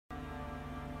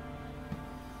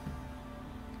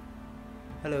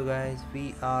Hello guys,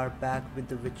 we are back with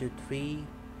The Witcher 3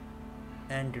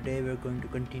 and today we're going to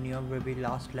continue where we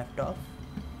last left off.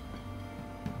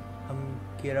 हम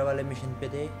कीरा वाले mission पे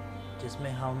थे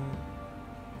जिसमें हम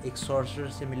एक sorcerer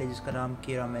से मिले जिसका नाम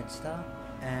कीरा मैच था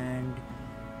and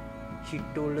she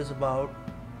told us about,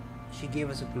 she gave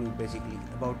us a clue basically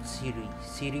about Ciri.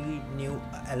 Ciri knew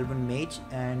Elven mage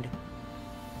and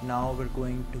now we're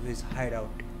going to his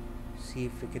hideout, see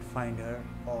if we could find her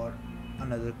or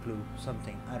another clue,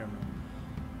 something, I don't know.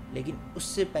 लेकिन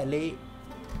उससे पहले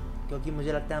क्योंकि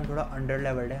मुझे लगता है हम थोड़ा under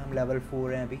levelled है, हम लेवल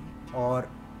 4 हैं अभी और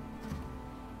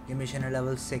ये मिशन है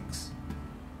लेवल 6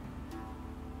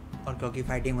 और क्योंकि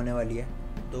फाइटिंग होने वाली है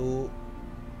तो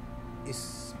इस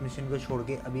मिशन को छोड़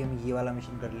के अभी हम ये वाला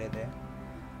मिशन कर लेते हैं,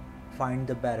 find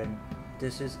the baron.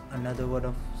 This is another one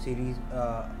of series,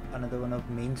 another one of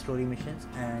main story missions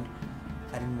and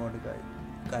I didn't want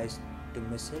guys to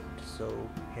miss it, so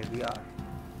here we are.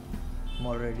 I'm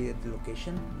already at the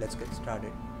location. Let's get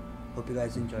started. Hope you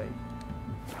guys enjoy.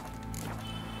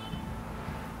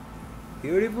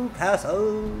 Beautiful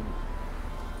castle.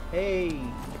 Hey,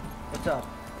 what's up?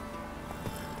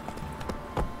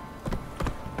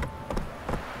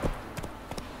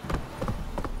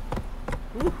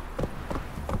 Woo.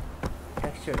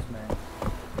 Textures, man.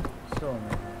 So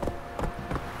nice.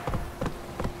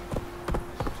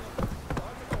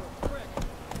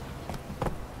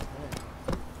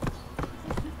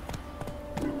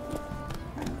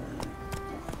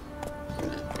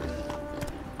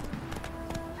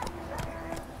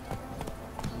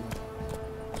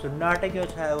 सन्नाटा क्यों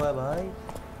छाया हुआ है भाई?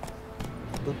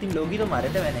 2-3 लोग ही तो मारे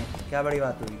थे मैंने, क्या बड़ी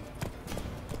बात हुई?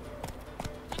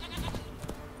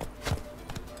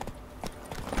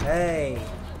 Hey,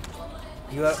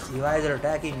 you guys are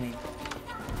attacking me.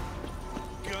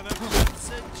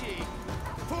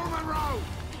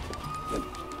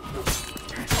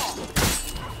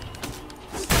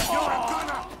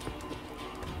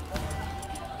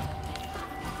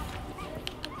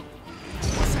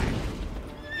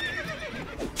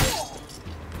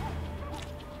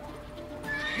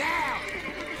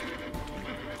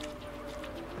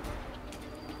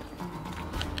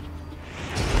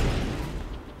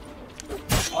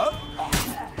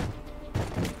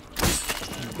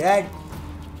 Dead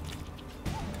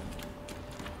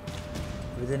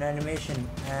with an animation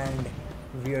and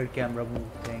weird camera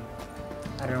move thing.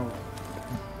 I don't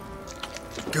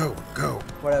know. Go.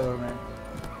 Whatever, man.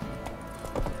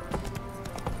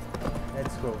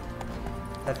 Let's go.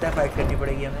 लगता है फाइट करनी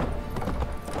पड़ेगी हमें.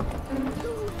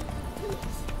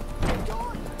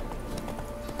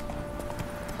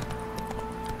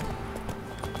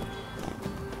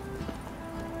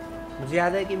 मुझे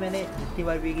याद है कि मैंने जितनी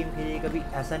बार भी गेम खेली कभी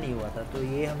ऐसा नहीं हुआ था, तो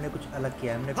ये हमने कुछ अलग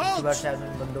किया. हमने पिछली बार शायद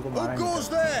उन बंदों को मारा नहीं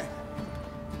था.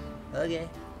 Okay.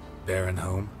 Baron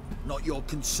home? Not your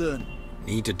concern.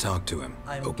 Need to talk to him.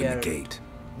 Open the gate.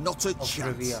 Not a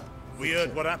chance. We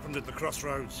heard what happened at the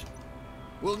crossroads.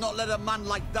 We'll not let a man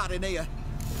like that in here.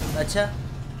 अच्छा.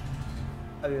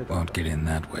 Won't get in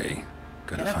that way.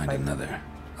 Gotta find another.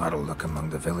 Ought to look among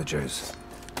the villagers.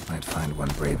 Might find one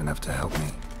brave enough to help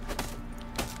me.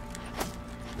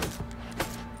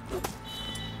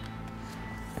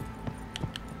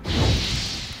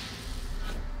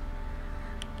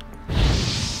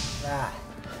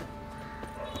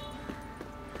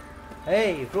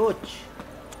 Hey, Roach!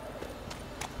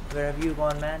 Where have you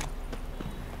gone, man?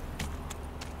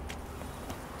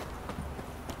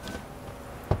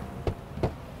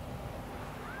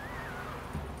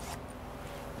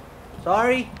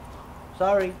 Sorry!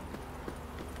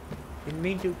 Didn't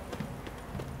mean to.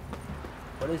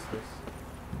 What is this?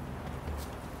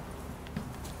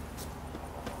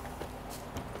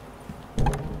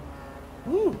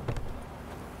 Woo!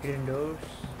 Hidden doors.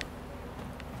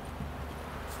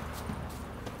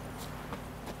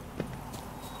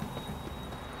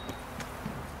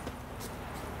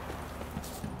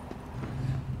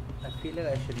 I feel like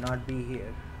I should not be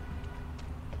here.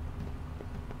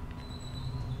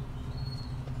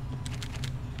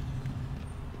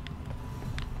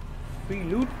 Free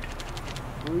loot.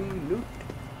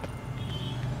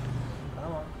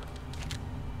 Come on.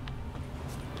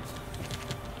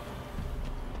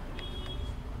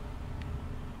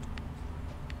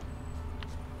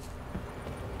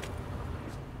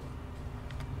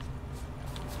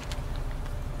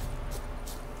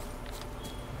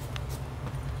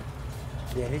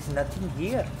 There is nothing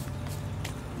here.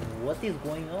 What is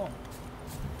going on?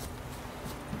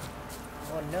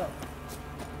 Oh no.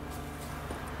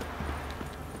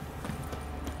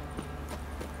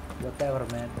 Whatever,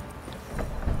 man.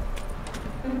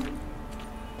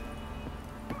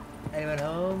 Anyone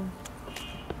home?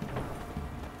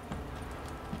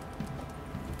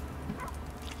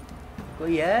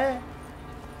 कोई है?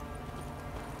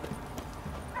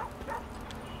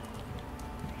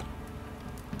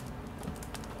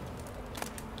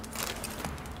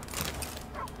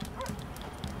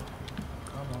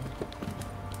 Come on.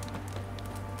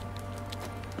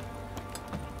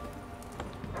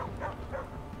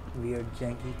 Weird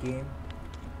janky game.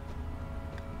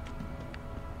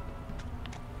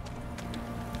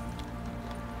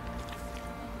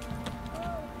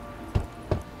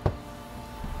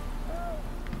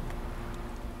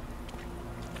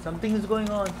 Something is going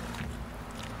on.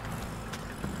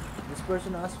 This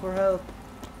person asked for help.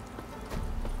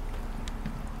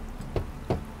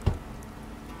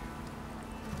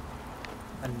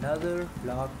 Another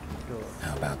locked door.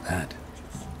 How about that?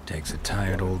 Takes a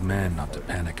tired old man not to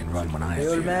panic and run when I Hey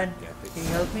appear. old man, can you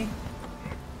help me?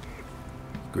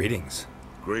 Greetings.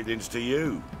 Greetings to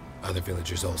you. Other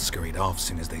villagers all scurried off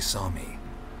soon as they saw me.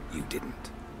 You didn't.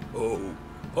 Oh,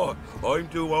 I'm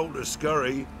too old to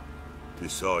scurry.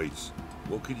 Besides,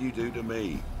 what could you do to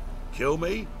me? Kill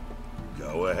me?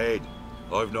 Go ahead.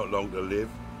 I've not long to live.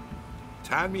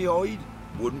 Tan me hide?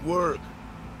 Wouldn't work.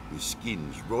 My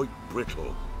skin's right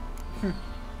brittle.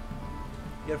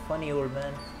 You're funny, old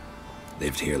man.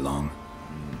 Lived here long?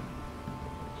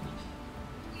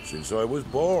 Since I was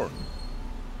born.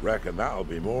 Reckon that'll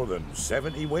be more than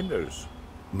 70 winters.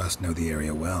 Must know the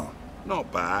area well.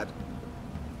 Not bad.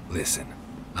 Listen,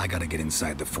 I gotta get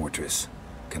inside the fortress.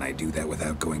 Can I do that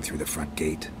without going through the front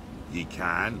gate? Ye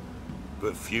can,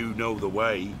 but few know the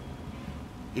way.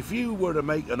 If you were to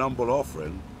make an humble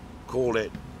offering, call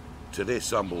it, to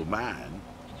this humble man,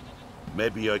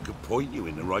 maybe I could point you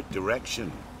in the right direction.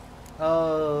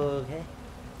 Oh, okay.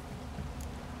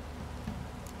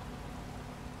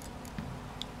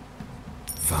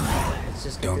 Fine. Let's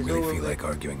just get Don't this really over feel with. like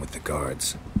arguing with the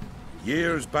guards.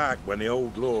 Years back, when the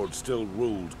old lord still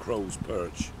ruled Crow's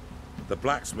Perch, the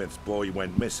blacksmith's boy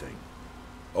went missing.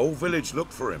 Whole village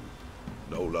looked for him.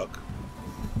 No luck.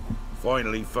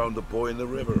 Finally found the boy in the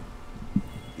river.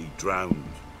 He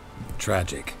drowned.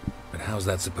 Tragic. But how's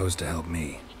that supposed to help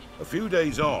me? A few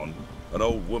days on, an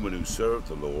old woman who served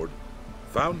the lord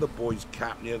found the boy's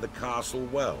cap near the castle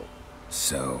well.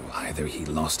 So, either he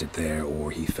lost it there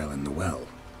or he fell in the well.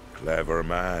 Clever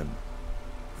man.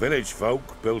 Village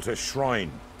folk built a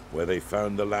shrine where they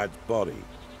found the lad's body,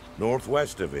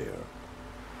 northwest of here.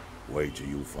 Wait till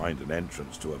you find an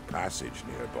entrance to a passage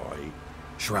nearby.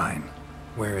 Shrine.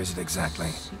 Where is it exactly?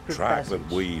 Secret Track passage.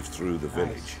 that weaves through the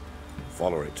village.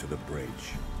 Follow it to the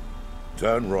bridge.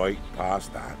 Turn right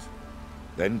past that.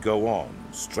 Then go on,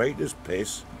 straight as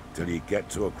piss, till you get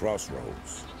to a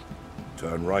crossroads.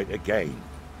 Turn right again.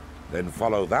 Then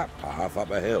follow that path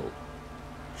up a hill.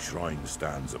 Shrine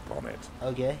stands upon it.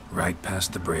 Okay. Right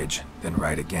past the bridge, then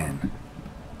right again.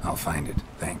 I'll find it,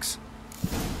 thanks.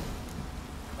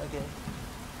 Okay.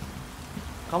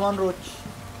 Come on, Roach.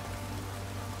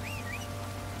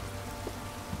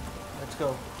 Let's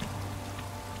go.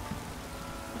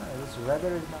 This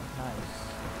weather is not nice.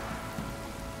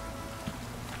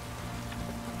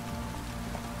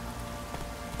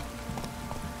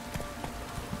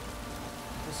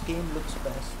 This game looks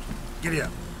best Giddy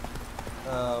up.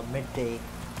 midday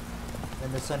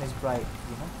when the sun is bright,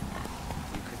 you know?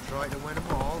 You can try to win them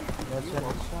all. That's You when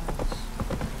won't. it shines.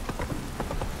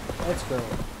 Let's go.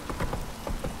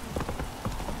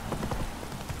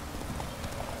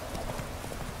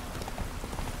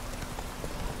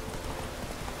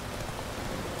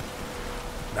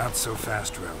 Not so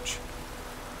fast, Roach.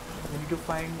 We need to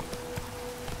find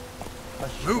a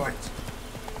Move shrine. it.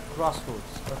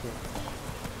 Crossroads. Okay.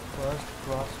 First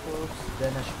crossroads,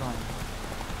 then a shrine.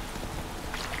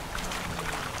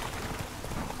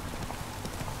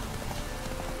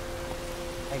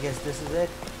 I guess this is it.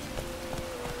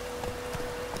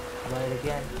 Right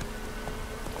again.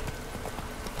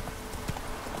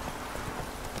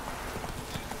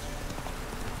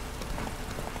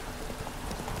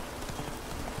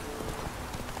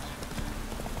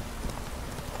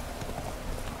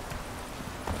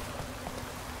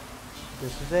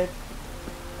 This is it.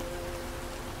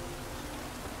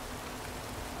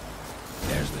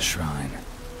 There's the shrine.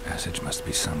 Passage must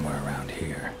be somewhere around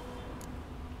here.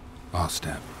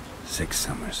 Ostep, 6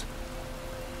 summers.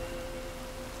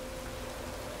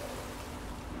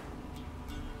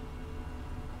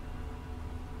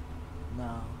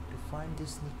 Now, to find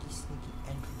this sneaky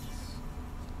entrance.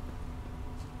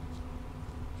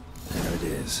 There it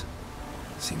is.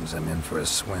 Seems I'm in for a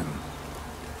swim.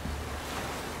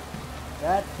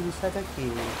 That feels like a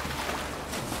cave.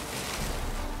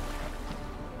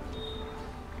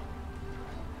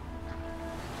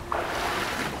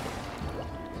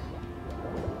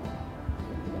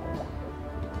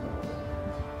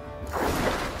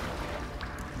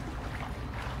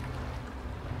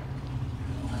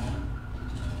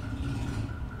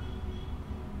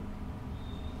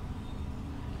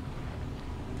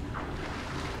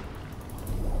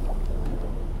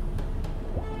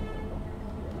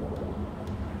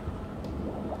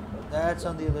 that's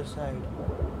on the other side.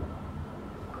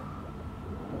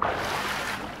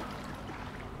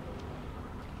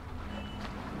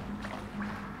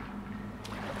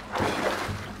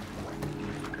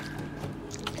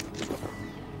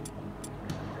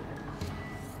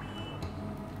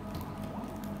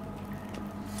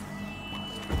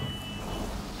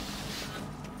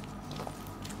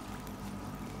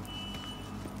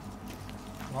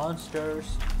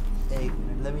 Monsters. Hey,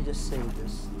 let me just say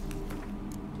this.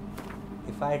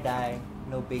 If I die,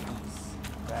 no biggies,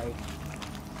 right?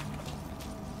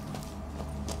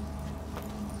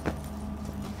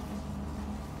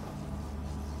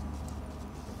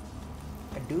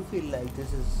 I do feel like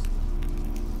this is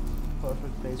a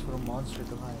perfect place for a monster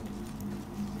to hide.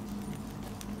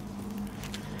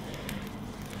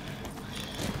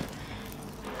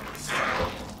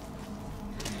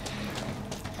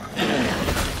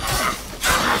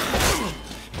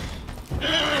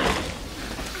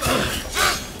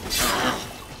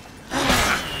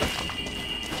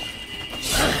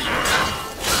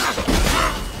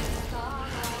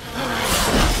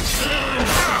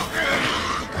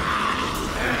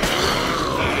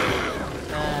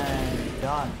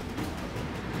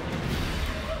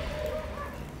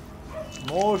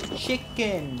 More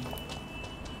chicken.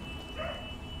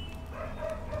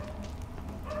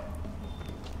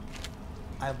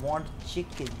 I want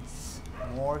chickens.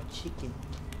 More chicken.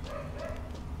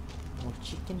 More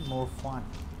chicken, more fun.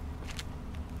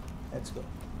 Let's go.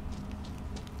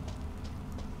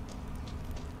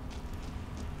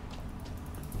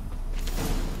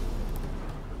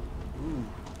 Ooh,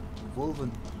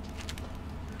 woven.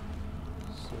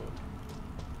 So,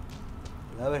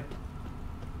 love it.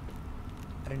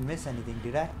 I didn't miss anything,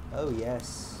 did I? Oh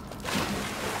yes.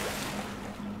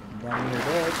 Down your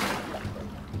bed.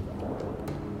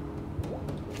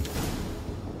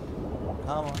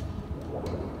 Come on.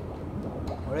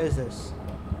 What is this?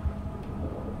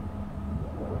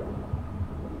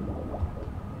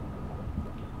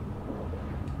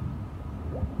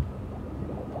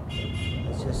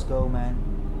 Let's just go, man.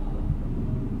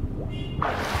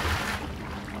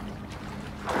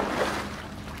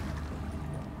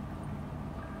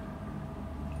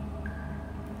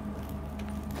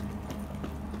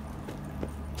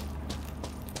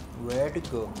 Where to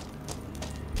go?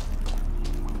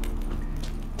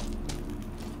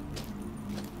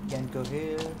 Can't go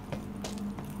here.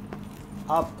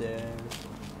 Up there.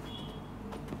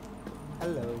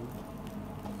 Hello.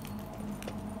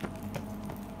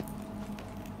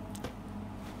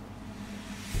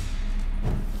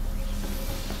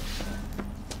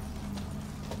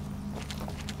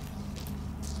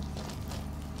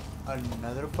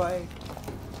 Another fight?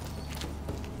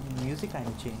 Music kind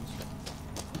of changed.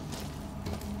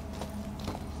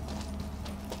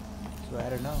 So I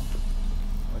don't know.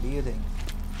 What do you think?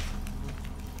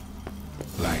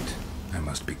 Light. I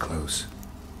must be close.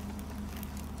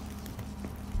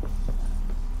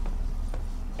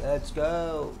 Let's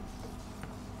go.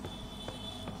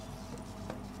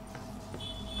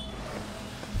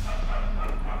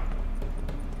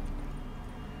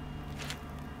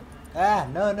 Ah,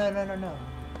 no.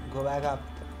 Go back up.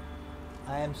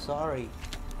 I am sorry.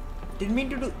 Didn't mean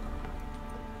to do...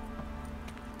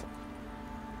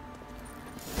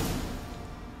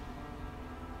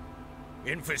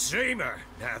 Emphysema.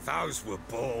 Now those were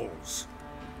balls.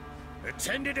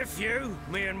 Attended a few,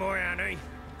 me and my Annie.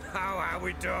 Oh, how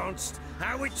we danced,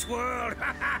 how we twirled.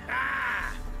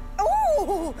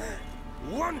 Ooh!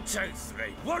 1, 2,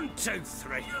 3. 1, 2,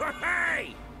 3.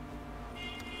 Hey!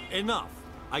 Enough.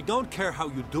 I don't care how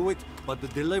you do it, but the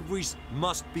deliveries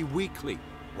must be weekly.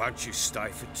 Won't you stay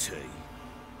for tea?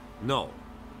 No.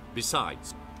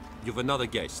 Besides, you've another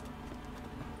guest.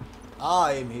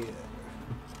 I am here.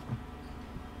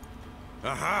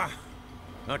 Aha!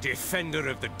 A defender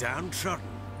of the downtrodden.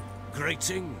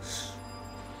 Greetings.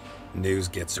 News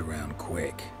gets around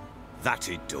quick. That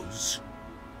it does.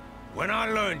 When I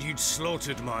learned you'd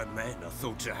slaughtered my men, I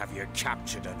thought to have you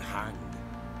captured and hanged.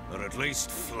 Or at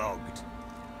least flogged.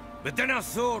 But then I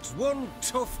thought, one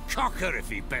tough cocker if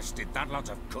he bested that lot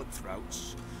of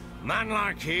cutthroats. Man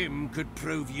like him could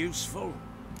prove useful.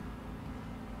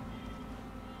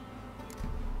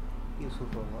 Useful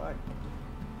for what?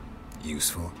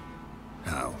 Useful?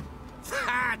 How?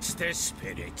 That's the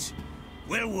spirit.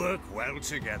 We'll work well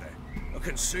together. I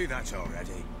can see that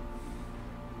already.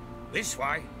 This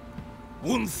way.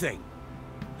 One thing.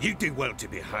 You do well to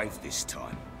behave this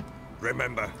time.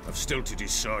 Remember, I've still to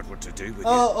decide what to do with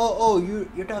you.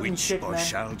 You're talking shit, man. Which I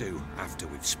shall do after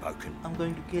we've spoken. I'm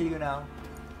going to kill you now.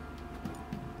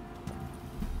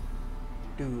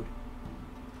 Dude.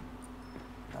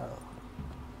 Oh.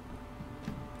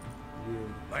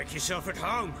 Make yourself at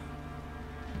home.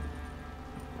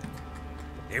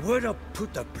 Hey, where'd I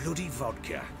put the bloody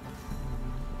vodka?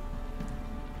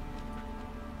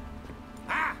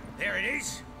 Ah, there it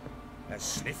is. A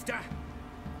snifter.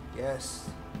 Yes.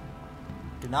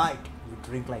 Tonight, we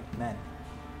drink like men.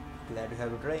 Glad to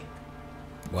have a drink.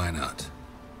 Why not?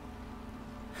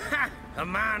 Ha! A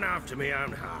man after my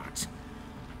own heart.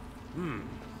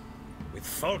 With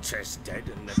Foltest dead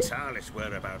and Natalis'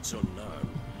 whereabouts unknown.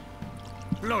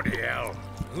 Bloody hell.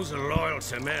 Who's a loyal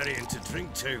Temerian to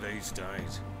drink to these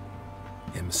days?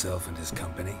 Himself and his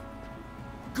company?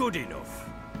 Good enough.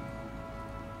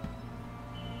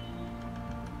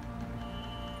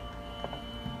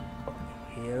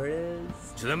 Here it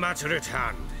is. To the matter at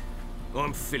hand.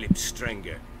 I'm Philip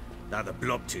Strenger. Now the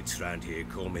blobtits round here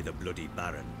call me the Bloody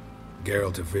Baron.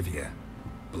 Geralt of Rivia.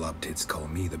 Blobtits call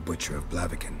me the Butcher of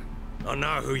Blaviken. I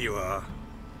know who you are.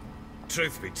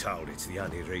 Truth be told, it's the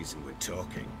only reason we're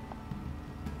talking.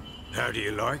 How do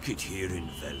you like it here in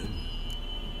Velen?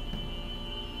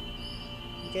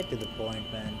 Get to the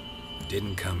point, man.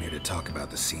 Didn't come here to talk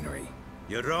about the scenery.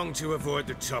 You're wrong to avoid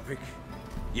the topic.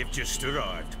 You've just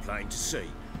arrived, plain to see.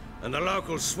 And the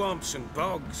local swamps and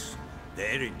bogs,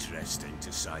 they're interesting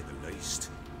to say the least.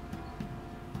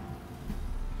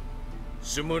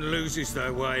 Someone loses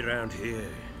their way around here,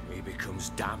 he becomes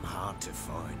damn hard to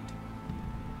find.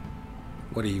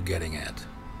 What are you getting at?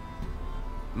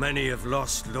 Many have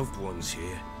lost loved ones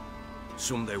here.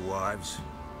 Some their wives,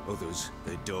 others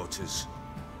their daughters.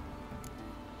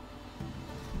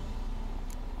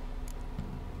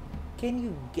 Can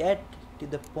you get to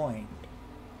the point?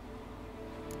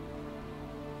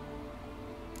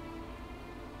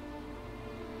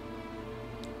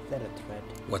 Is that a threat?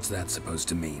 What's that supposed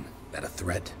to mean? That a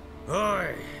threat?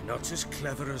 Aye, not as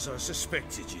clever as I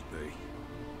suspected you'd be.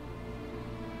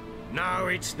 No,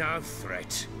 it's no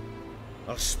threat.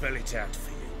 I'll spell it out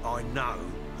for you. I know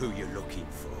who you're looking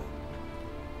for.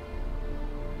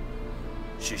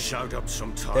 She showed up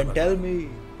some time Then ago, tell me.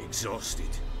 exhausted,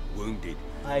 wounded,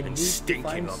 I need and to stinking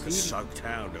find like a Ciri. soaked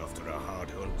hound after a hard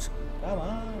hunt. Come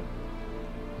on.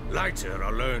 Later, I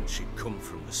learned she'd come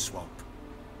from the swamp.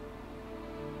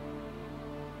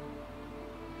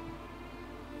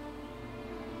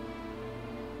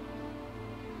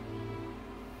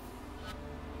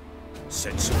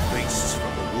 Said some beasts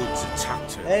from the woods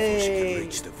attacked her before she Hey. could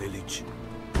reach the village.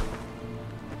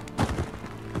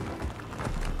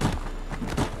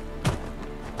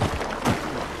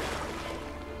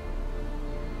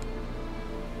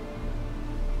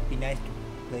 Be nice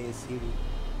to play a Ciri.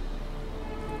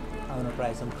 I wanna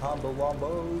try some combo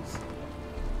wombos.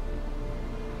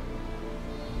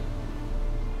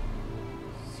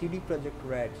 CD Projekt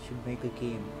Red should make a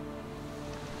game.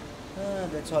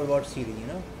 That's all about Ciri, you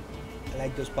know? I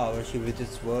like those powers. She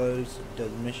visits worlds,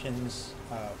 does missions,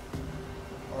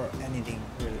 or anything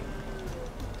really.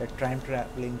 That time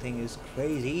traveling thing is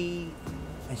crazy,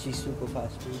 and she's super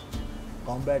fast too.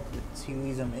 Combat with Ciri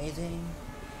is amazing.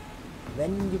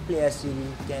 When you play as Ciri,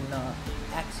 you can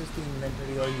access the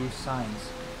inventory or use signs.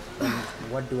 And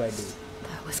what do I do?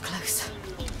 That was close.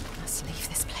 Must leave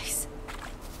this place.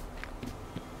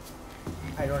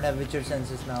 I don't have Witcher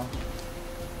senses now.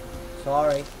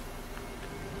 Sorry.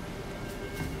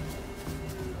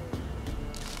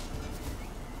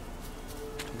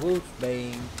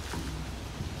 Wolfbane.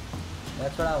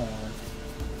 That's what I want.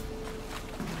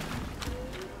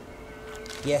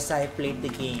 Yes, I played the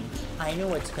game. I know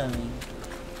what's coming.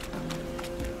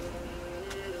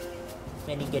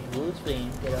 When you get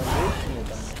Wolfbane, there are wolves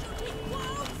nearby.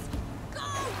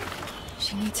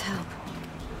 She needs help.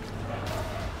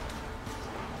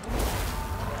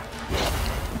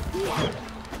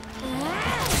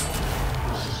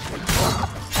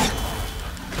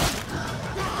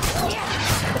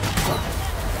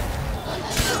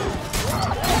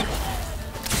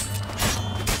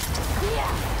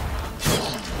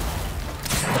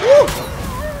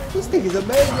 This thing is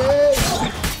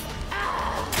amazing!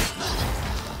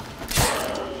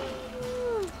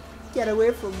 Get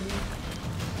away from me.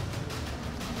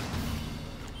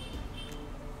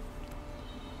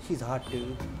 She's hot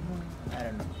too. I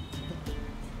don't know.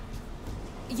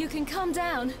 You can calm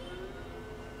down.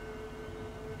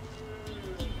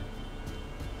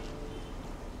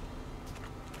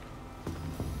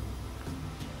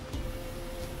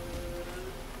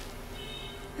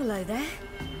 Hello there.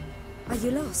 Are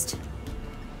you lost?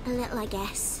 A little, I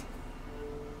guess.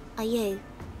 Are you?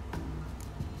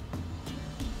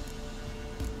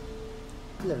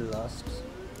 A little lost.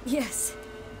 Yes.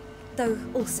 Though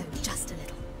also just a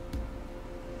little.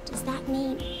 Does that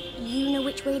mean you know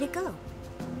which way to go?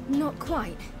 Not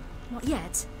quite. Not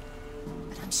yet.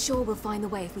 But I'm sure we'll find the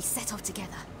way if we set off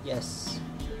together. Yes.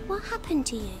 What happened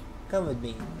to you? Come with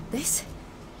me. This?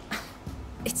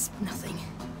 It's nothing.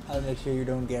 I'll make sure you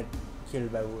don't get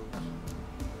killed by wolves.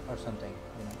 Or something,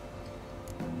 you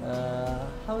know.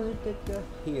 How is it that you're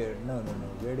here? No.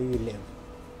 Where do you live?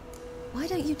 Why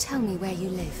don't you tell me where you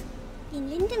live? In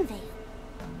Lindenvale.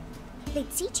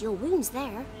 They'd see to your wounds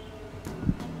there.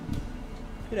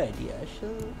 Good idea. I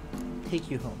shall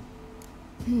take you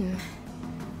home.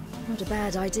 Not a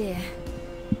bad idea.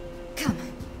 Come.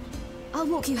 I'll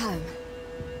walk you home.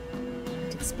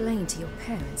 And explain to your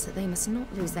parents that they must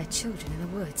not lose their children in the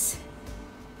woods.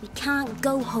 We can't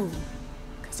go home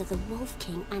because of the Wolf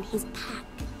King and his pack.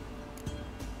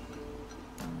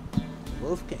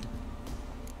 Wolf King?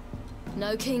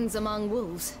 No kings among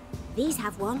wolves. These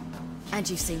have one. And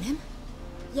you've seen him?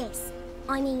 Yes.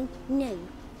 I mean, no.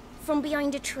 From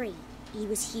behind a tree. He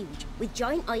was huge, with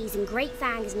giant eyes and great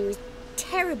fangs, and he was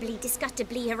terribly,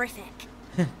 disgustingly horrific.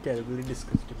 Terribly,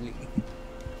 disgustingly.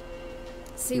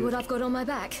 See what I've got on my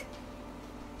back?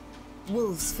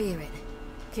 Wolves fear it.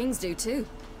 Kings do too.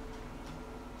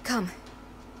 Come.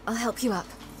 I'll help you up.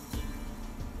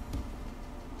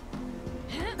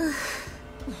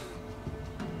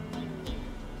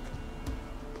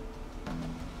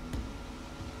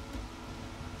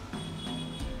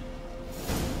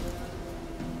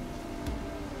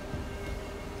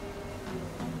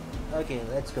 Okay,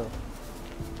 let's go.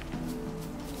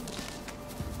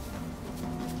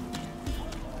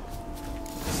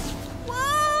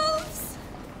 Wolves!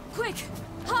 Quick,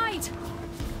 hide!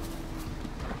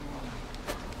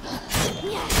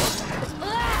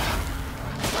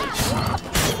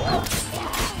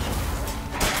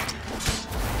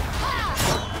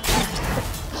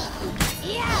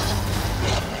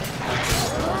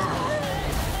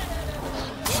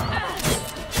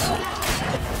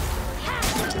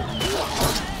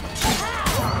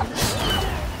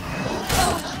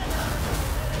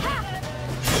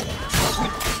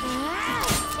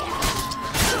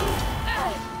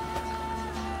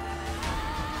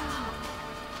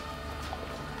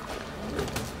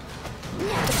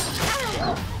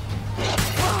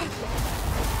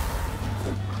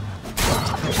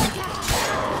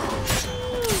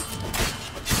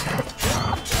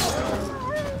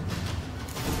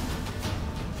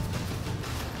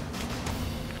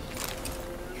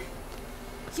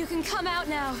 You can come out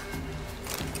now.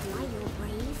 My, you're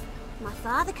brave. My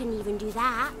father couldn't even do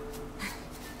that.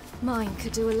 Mine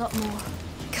could do a lot more.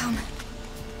 Come.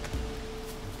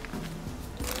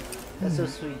 That's so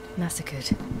sweet. Massacred.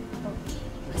 Oh,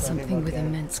 By something with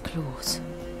immense claws.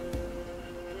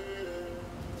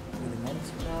 With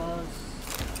immense claws.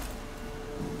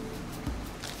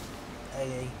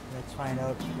 Okay, let's find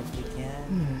out if we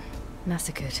can.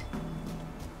 Massacred.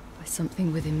 By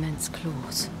something with immense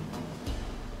claws.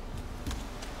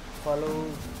 Follow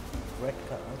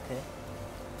Bretka, okay.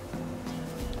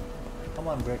 Come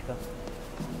on, Bretka.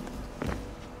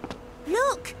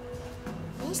 Look!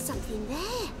 There's something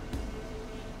there.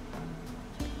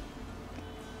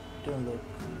 Don't look.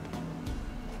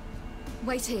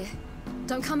 Wait here.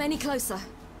 Don't come any closer.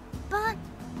 But...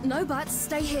 No buts,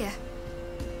 stay here.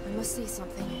 I must see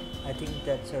something. I think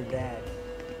that's her dad.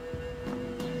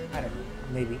 I don't know,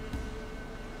 maybe.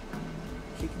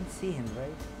 She can see him,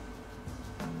 right?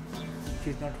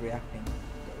 She's not reacting,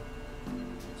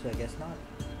 so I guess not.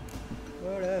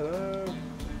 Whatever.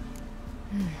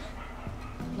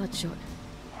 Bloodshot,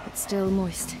 but still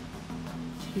moist.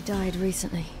 He died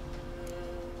recently.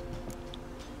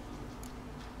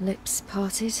 Lips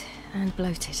parted and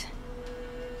bloated.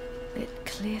 Bit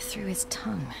clear through his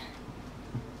tongue.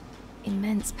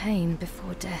 Immense pain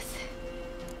before death.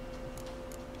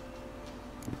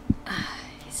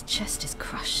 His chest is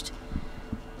crushed.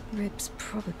 Ribs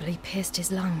probably pierced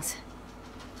his lungs.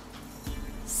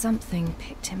 Something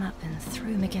picked him up and threw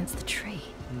him against the tree.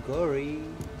 Gory.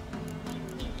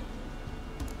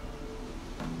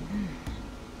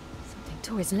 Something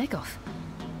tore his leg off.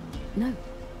 No,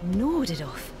 gnawed it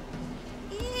off.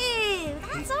 Ew,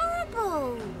 that's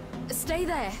horrible. Stay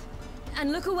there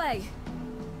and look away.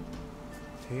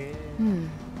 Yeah. He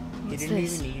What's didn't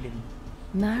this? even need him.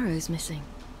 Marrow's missing.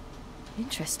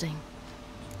 Interesting.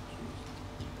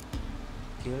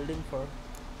 Killed him for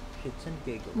shits and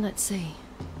giggles. Let's see.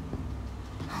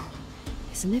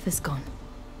 His liver's gone.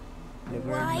 Liver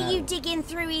Why and are you marrow. digging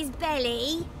through his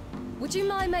belly? Would you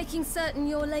mind making certain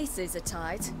your laces are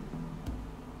tied?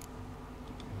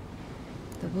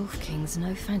 The Wolf King's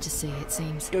no fantasy, it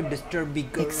seems. Don't disturb me,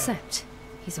 girl. Except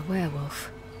he's a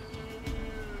werewolf.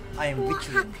 I am What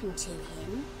witchy. happened to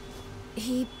him?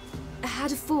 He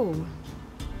had a fall.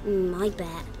 I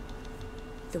bet.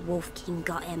 The Wolf King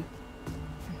got him.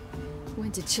 When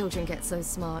did children get so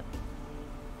smart?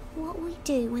 What will we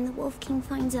do when the Wolf King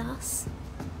finds us?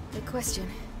 Good question.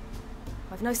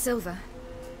 I've no silver,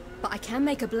 but I can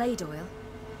make a blade oil.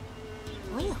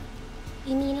 Oil?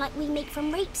 You mean like we make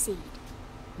from rapeseed?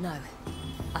 No,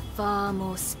 a far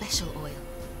more special oil.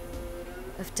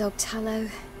 Of dog tallow,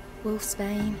 wolf's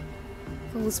bane,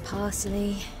 fool's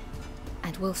parsley,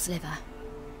 and wolf's liver.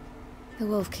 The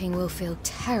Wolf King will feel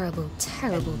terrible,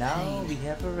 terrible and now pain. we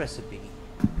have a recipe.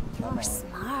 You're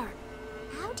smart.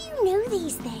 How do you know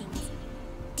these things?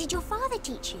 Did your father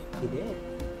teach you? He did.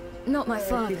 Not my She's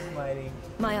father. smiling.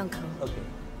 My uncle. Okay.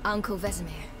 Uncle Vesemir.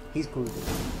 He's cool too.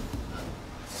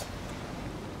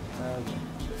 Okay.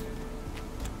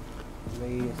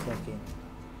 Wait a second.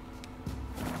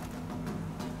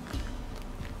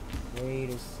 Wait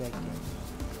a second.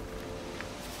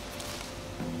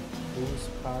 Who's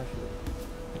partial?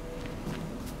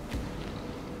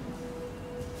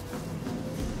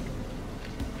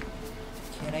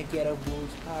 Can I get a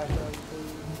boost partial,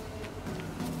 please?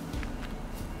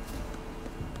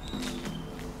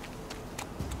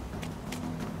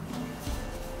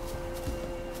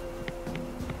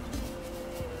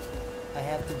 I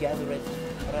have to gather it,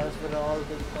 or else we're all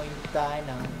going to die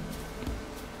now.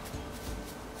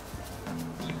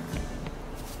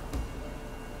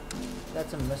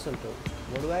 That's a mistletoe.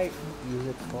 What do I use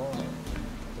it for?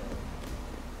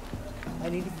 I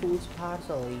need fool's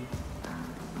parsley.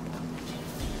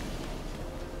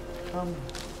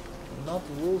 Not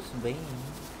wolf's bane.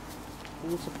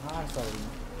 Fool's parsley.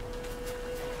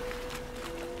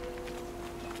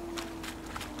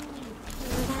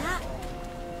 That?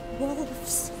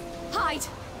 Wolves. Hide!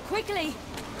 Quickly!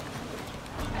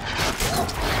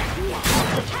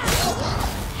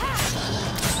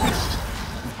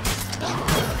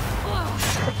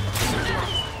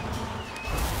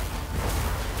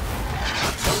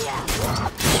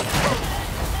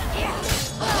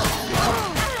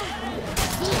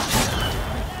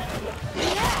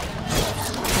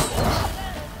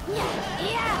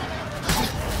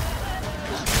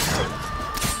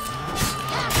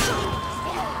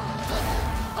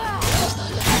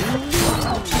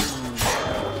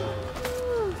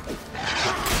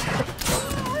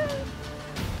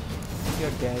 You're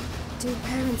dead. Do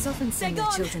parents often send their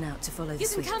Sezon! children out to follow the You can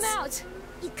sweets? come out!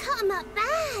 You cut him up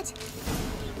bad!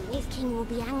 The Wolf King will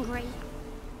be angry.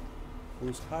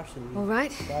 Fool's parsley. All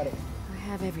right. Got it. I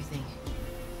have everything.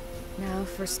 Now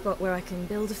for a spot where I can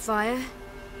build a fire,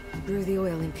 brew the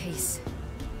oil in peace.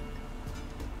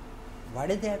 Why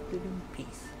did they have to do in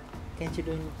peace? Can't you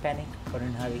do in panic or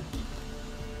in hurry?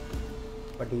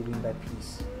 What do you mean by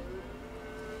peace?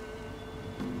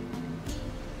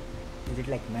 Is it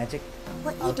like magic?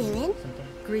 What you Alchemy, doing? something?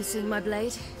 Greasing my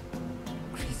blade.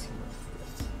 Greasing.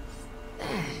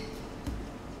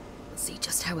 See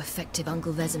just how effective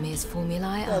Uncle Vesemir's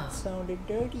formulae are. That sounded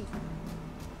dirty.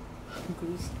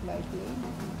 Greasing my blade.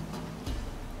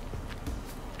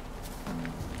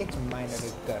 Get your mind out of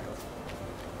your gutter.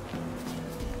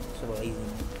 So lazy.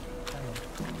 I don't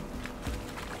know.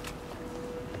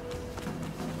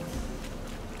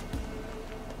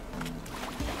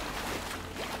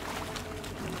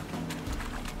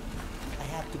 I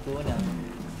have to go now.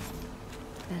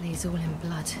 Belly's all in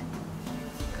blood.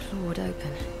 Clawed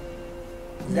open.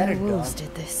 Is that a No wolves dog?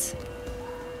 did this.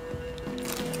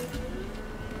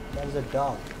 That was a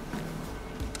dog.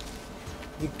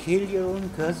 You killed your own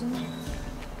cousin?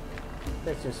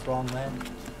 That's just wrong, man.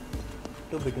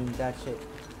 Don't be doing that shit.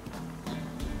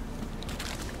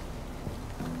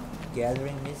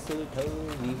 Gathering mistletoe,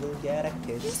 we will get a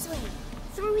kiss. This way.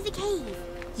 Through the cave.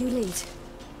 You lead.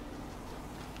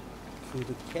 Through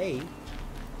the cave?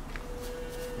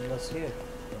 What's here?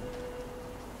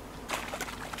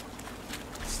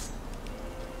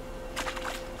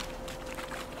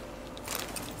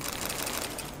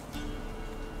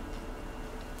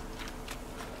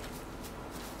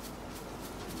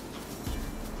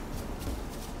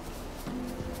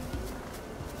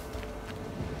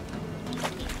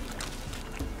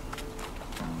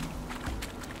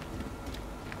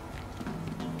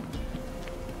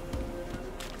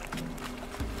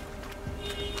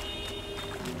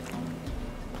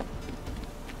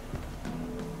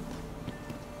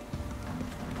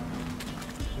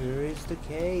 Where is the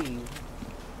cave?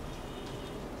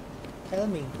 Tell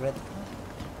me, Greta.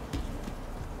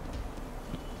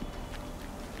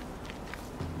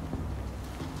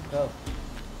 Oh.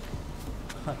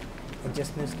 I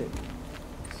just missed it.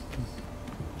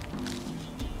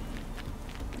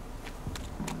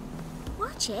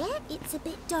 Watch it. It's a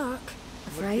bit dark.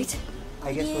 Afraid?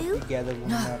 I guess what You? we gather won't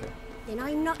No. matter. Then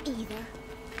I'm not either.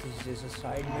 This is just a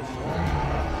side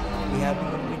mission. We haven't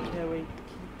even been to every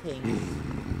key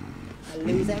thing. I'll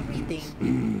lose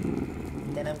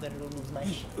everything. Then I'm gonna lose my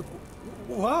shit.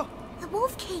 What? The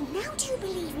Wolf King, now do you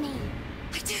believe me?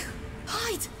 I do.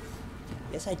 Hide!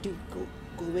 Yes, I do.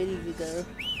 Go away, girl.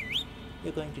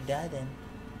 You're going to die then.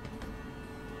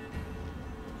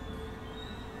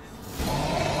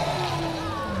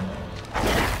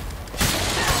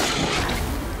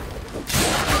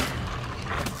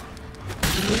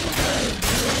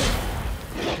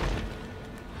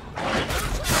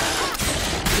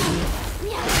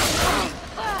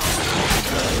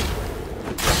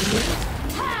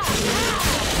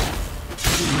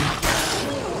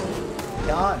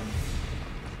 Done.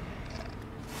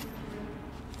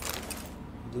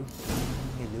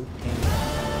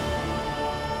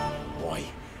 Boy,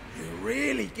 you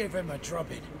really give him a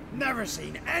drubbing. Never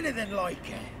seen anything like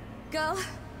it. Girl,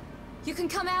 you can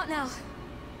come out now.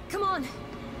 Come on.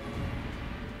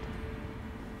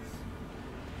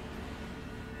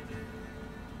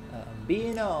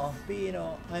 Beano,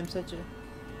 I'm such a...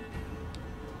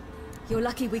 You're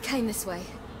lucky we came this way.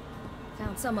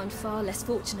 Found someone far less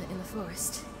fortunate in the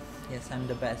forest. Yes, I'm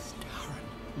the best.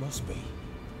 Must be.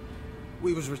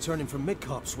 We was returning from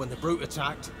Midcops when the brute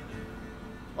attacked.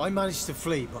 I managed to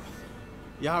flee, but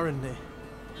Yaren...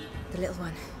 The little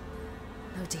one.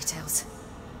 No details.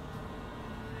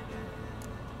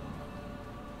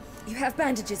 You have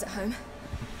bandages at home?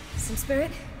 Some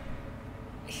spirit?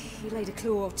 He laid a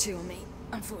claw or two on me,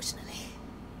 unfortunately.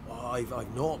 I've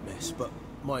naught, miss, but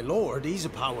my lord, he's a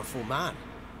powerful man.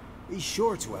 He's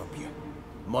sure to help you.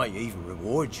 Might even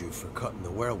reward you for cutting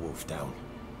the werewolf down.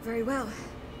 Very well.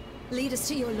 Lead us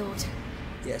to your lord.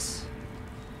 Yes.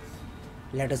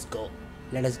 Let us go.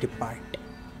 Let us depart.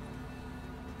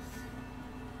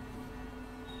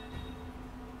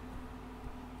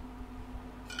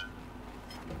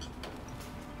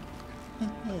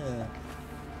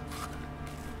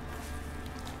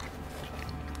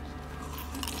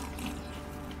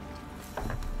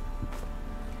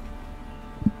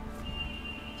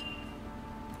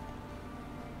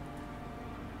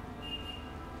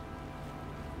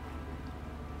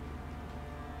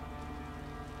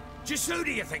 Just who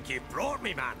do you think you brought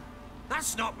me, man?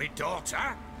 That's not me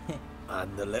daughter.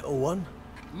 And the little one?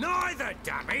 Neither,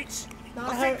 damn it!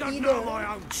 Not I think her I'm either. not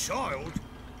my own child.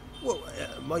 Well,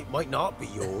 might not be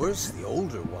yours, the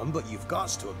older one, but you've got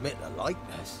to admit a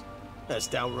likeness. That's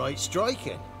downright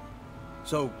striking.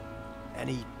 So,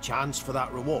 any chance for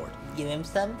that reward? Give him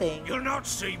something. You'll not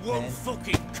see one Man.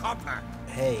 fucking copper.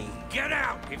 Hey, Get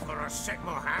out before I set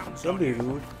my hounds don't on be you.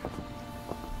 rude.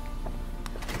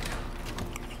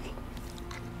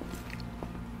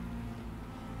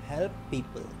 Help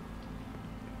people.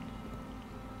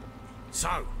 So,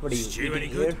 What are you stew any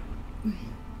eating good? here?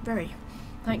 Very.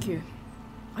 Thank you.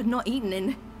 I'd not eaten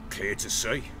in... Clear to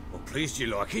see. Well, pleased you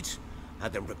like it.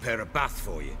 Had them prepare a bath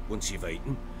for you once you've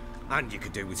eaten. And you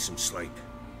could do with some sleep.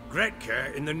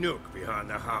 Gretka in the nook behind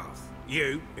the hearth.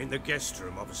 You in the guest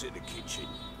room opposite the kitchen.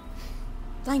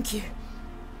 Thank you.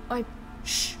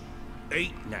 Shh.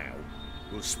 Eat now.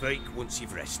 We'll speak once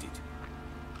you've rested.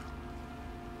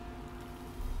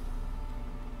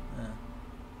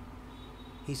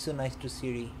 He's so nice to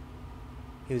Ciri.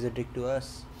 He was a dick to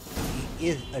us. He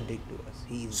is a dick to us.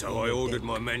 He's So I ordered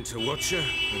my men to watch her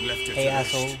and left her Hey, to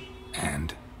rest. asshole.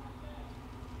 And?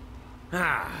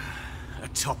 A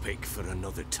topic for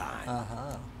another time.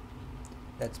 Uh-huh.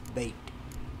 That's bait.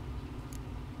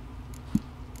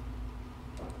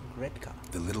 Gretka.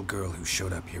 The little girl who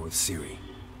showed up here with Ciri.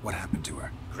 What happened to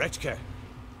her? Gretka.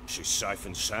 She's safe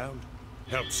and sound.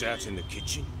 Helps out in the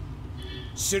kitchen.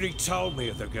 Ciri told me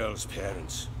of the girl's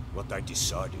parents, what they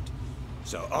decided.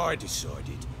 So I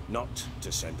decided not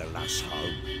to send the lass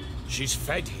home. She's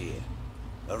fed here.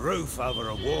 A roof over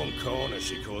a warm corner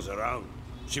she calls her own.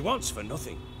 She wants for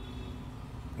nothing.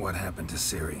 What happened to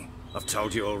Ciri? I've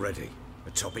told you already.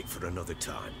 A topic for another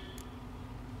time.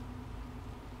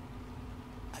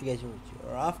 I guess what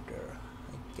you're after.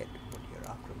 I get what you're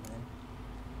after, man.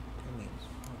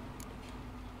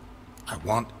 Tell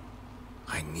me.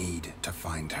 I need to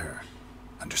find her.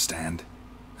 Understand?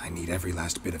 I need every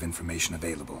last bit of information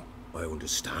available. I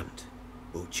understand.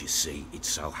 But you see, it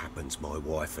so happens my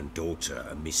wife and daughter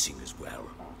are missing as well.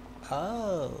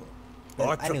 Oh. I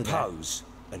Well, I knew that. propose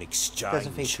an exchange. That's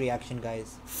a fake reaction,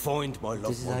 guys. Find my loved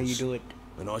This is ones, how you do it.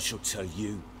 and I shall tell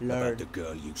you Learn. about the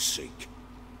girl you seek.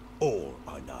 All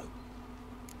I know.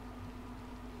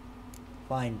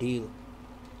 Fine deal.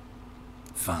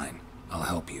 Fine. I'll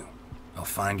help you. I'll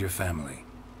find your family.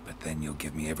 But then you'll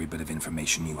give me every bit of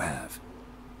information you have.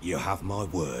 You have my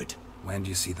word. When did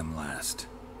you see them last?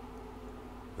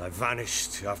 They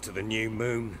vanished after the new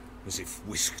moon, as if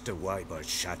whisked away by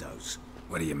shadows.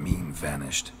 What do you mean,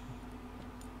 vanished?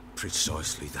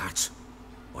 Precisely that.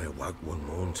 I awoke one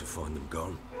morn to find them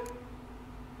gone.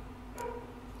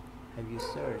 Have you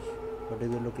searched? What do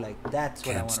they look like? That's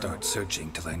what I want Can't to know. start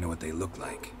searching till I know what they look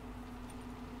like.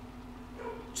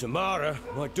 Tamara,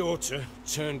 my daughter,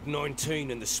 turned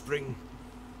 19 in the spring.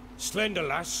 Slender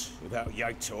lass, about a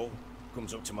yay tall,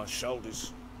 comes up to my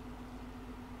shoulders.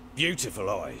 Beautiful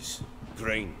eyes,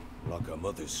 green like her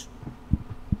mother's.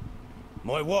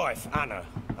 My wife, Anna,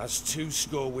 has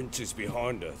 20 winters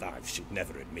behind her, though she'd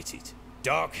never admit it.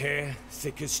 Dark hair,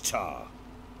 thick as tar,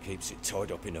 keeps it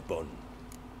tied up in a bun.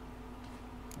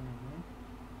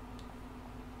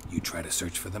 You try to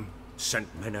search for them? Sent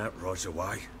men out right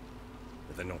away,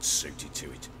 but they're not suited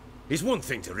to it. It's one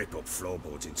thing to rip up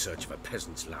floorboards in search of a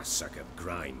peasant's last sack of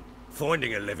grain.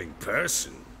 Finding a living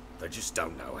person, they just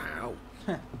don't know how.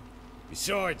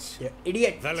 Besides, You're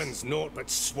idiots. Velen's naught but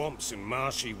swamps and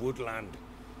marshy woodland.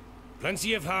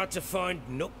 Plenty of hard-to-find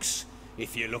nooks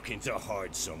if you're looking to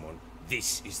hide someone.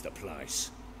 This is the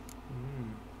place.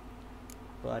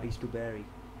 Bodies to bury.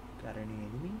 Got any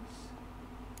enemies?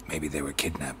 Maybe they were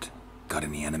kidnapped. Got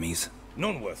any enemies?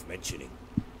 None worth mentioning.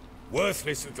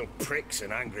 Worthless little pricks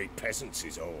and angry peasants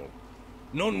is all.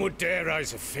 None would dare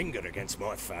raise a finger against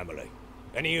my family.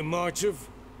 Any who might have,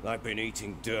 they've been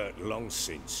eating dirt long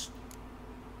since.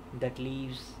 That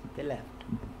leaves the left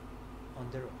on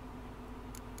the road.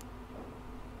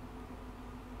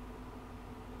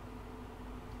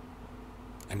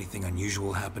 Anything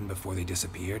unusual happen before they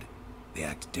disappeared? They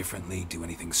act differently, do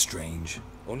anything strange?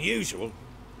 Unusual?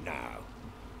 No.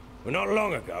 Well, not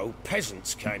long ago,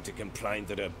 peasants came to complain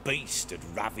that a beast had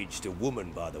ravaged a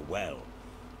woman by the well.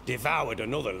 Devoured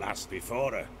another lass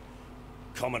before her.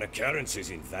 Common occurrences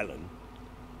in Velen.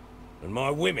 And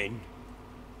my women,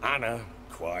 Anna,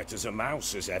 quiet as a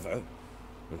mouse as ever,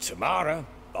 and Tamara,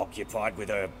 occupied with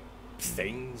her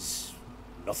things.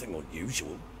 Nothing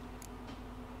unusual.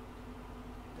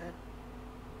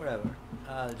 Whatever.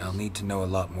 I'll need to know a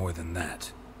lot more than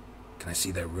that. Can I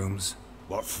see their rooms?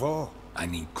 What for? I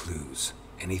need clues.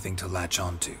 Anything to latch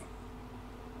onto.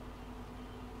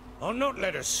 I'll not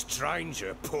let a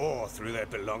stranger pore through their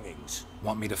belongings.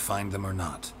 Want me to find them or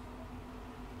not?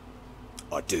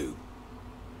 I do.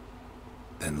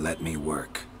 Then let me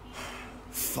work.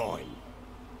 Fine.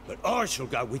 But I shall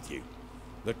go with you.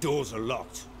 The doors are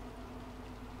locked.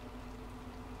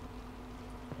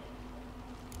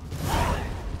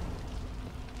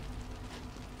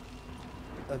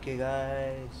 Okay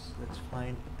guys, let's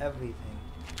find everything.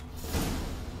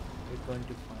 We're going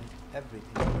to find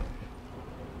everything here.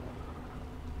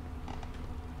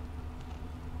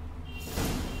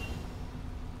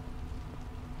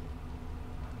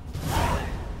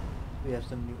 We have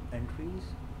some new entries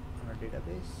on our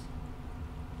database.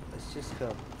 Let's just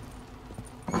go.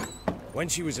 When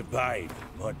she was a babe,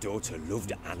 my daughter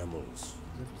loved animals.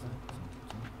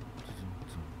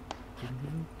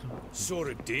 Saw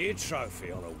a deer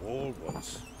trophy on a wall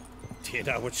once. Do you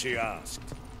know what she asked?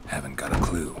 Haven't got a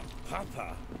clue.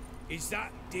 Papa, is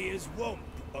that deer's wump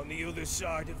on the other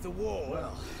side of the wall?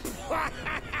 Well,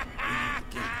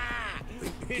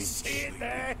 You see it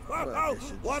there? Oh,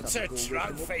 what's a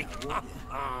trophy?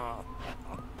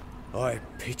 I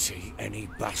pity any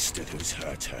bastard who's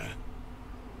hurt her.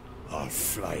 I'll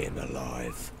flay him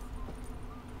alive.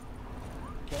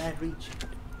 Can I reach it?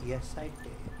 Yes, I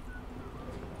did.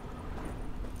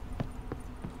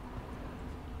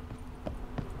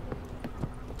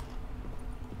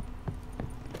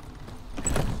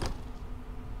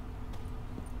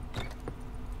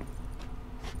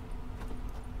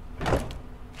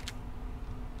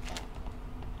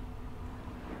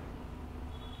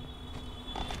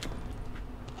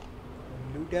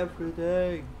 Loot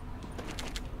everything.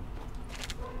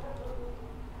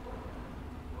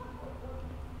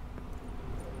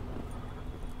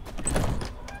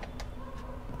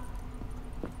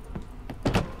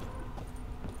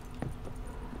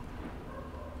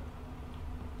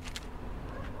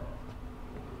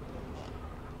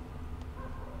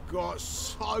 Got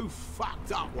so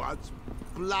fucked up once,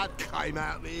 blood came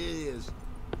out the ears.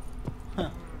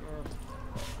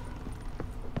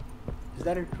 Is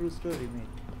that a true story, mate?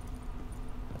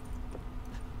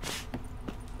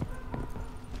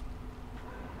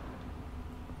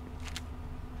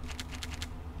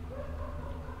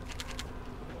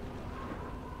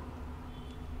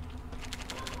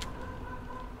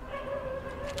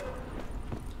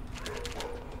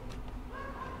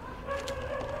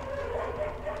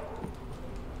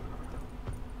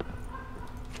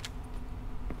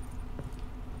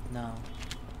 No.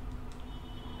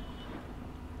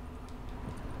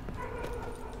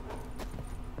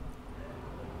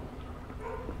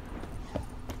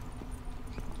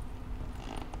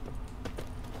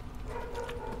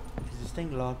 this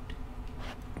thing locked?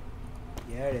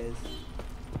 Yeah, it is.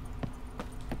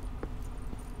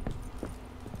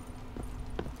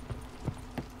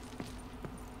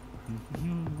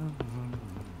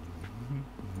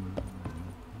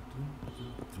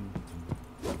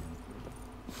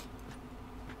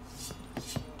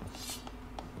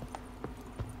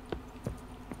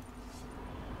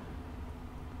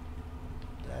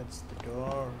 That's the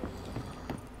door.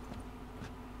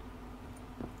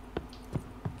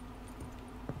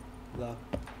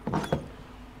 Locked.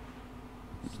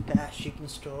 Stash. You can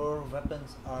store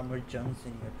weapons, armor, junks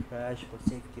in your trash for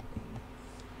safekeeping.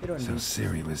 You don't So need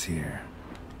Ciri was here.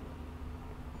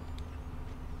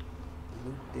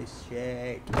 loot this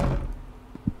shit.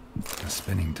 A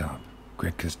spinning top.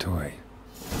 Gritka's toy.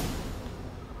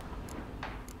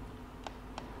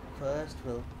 First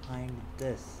we'll find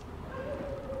this,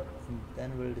 and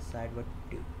then we'll decide what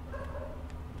to do.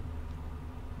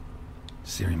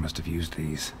 Ciri must have used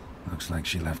these. Looks like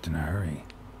she left in a hurry.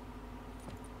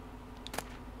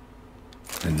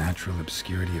 The Natural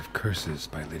Obscurity of Curses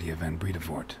by Lydia van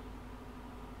Bredevoort.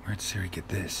 Where'd Ciri get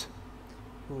this?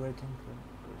 Who I think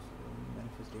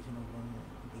manifestation of one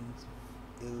being's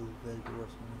ill will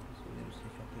towards one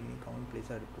commonplace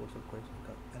are reports of Christ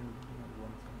and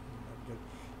one object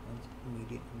one's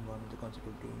immediate environment. The concept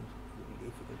of doing is really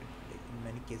difficult to predict. In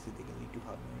many cases, they can lead to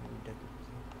harm and death of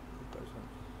the person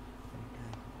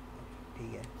anytime.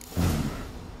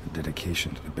 A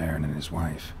dedication to the Baron and his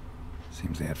wife.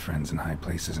 Seems they had friends in high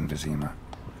places in Vizima.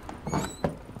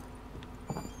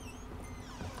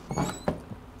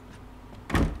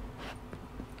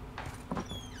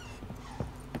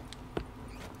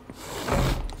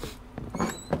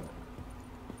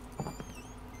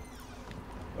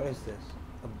 What is this?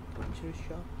 A butcher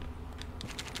shop?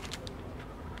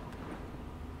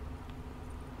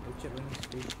 Butchering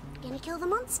station? Gonna kill the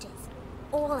monsters?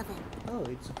 All of them. Oh,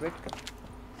 it's a great guy.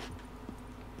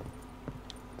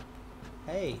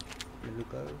 Hey, little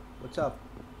girl, what's up?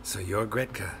 So you're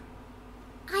Gretka.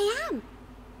 I am.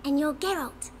 And you're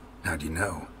Geralt. How do you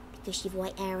know? Because you've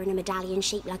white hair and a medallion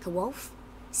shaped like a wolf.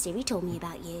 Ciri told me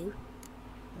about you.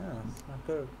 Ah, it's not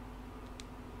good.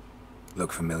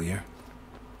 Look familiar?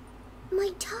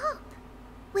 My top.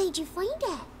 Where'd you find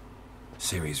it?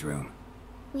 Ciri's room.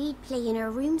 We'd play in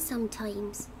her room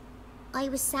sometimes. I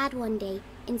was sad one day,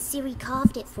 and Ciri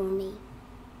carved it for me.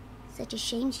 Such a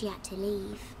shame she had to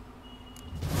leave.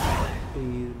 Do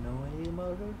you know anything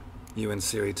about her? You and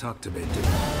Ciri talked a bit, didn't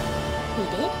you? We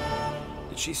did?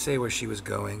 Did she say where she was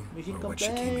going, or what she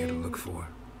came here to look for?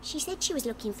 She said she was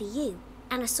looking for you,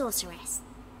 and a sorceress.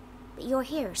 But you're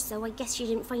here, so I guess she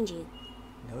didn't find you.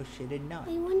 No, she did not.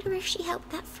 I wonder if she helped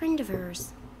that friend of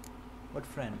hers. What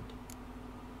friend?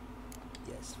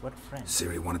 Yes, what friend?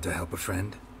 Ciri wanted to help a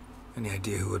friend? Any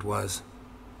idea who it was?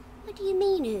 What do you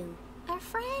mean, who? Her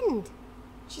friend.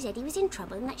 She said he was in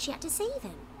trouble and that she had to save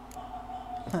him.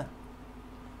 Huh.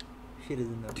 She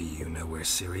doesn't know. Do you know where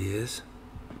Ciri is?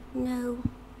 No.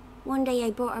 One day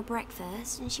I bought her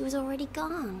breakfast and she was already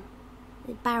gone.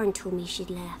 The Baron told me she'd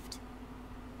left.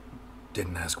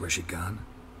 Didn't ask where she'd gone?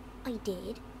 I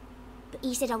did. But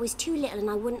he said I was too little and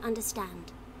I wouldn't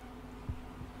understand.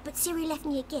 But Ciri left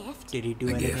me a gift. Did he do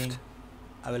A anything? gift?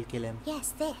 I will kill him. Yes,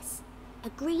 this. A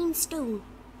green stone.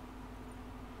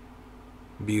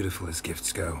 Beautiful as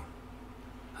gifts go.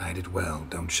 Hide it well,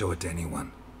 don't show it to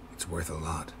anyone. It's worth a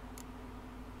lot.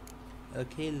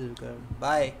 Okay, little girl.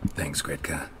 Bye. Thanks,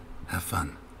 Gretka. Have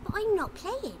fun. But I'm not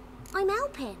playing. I'm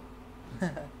helping.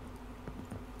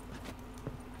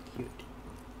 Cute.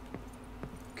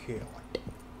 Cute.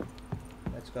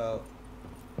 Let's go.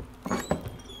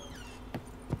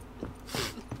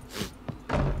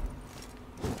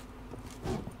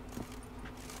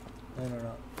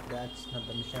 No. That's not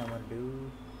the mission I want to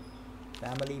do.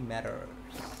 Family matters.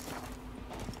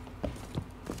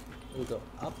 We'll go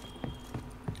up.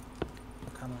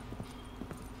 Come on.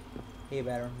 Hey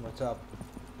Baron, what's up?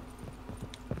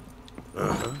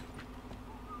 Uh-huh.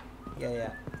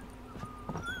 Yeah.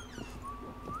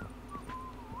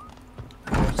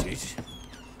 That's it.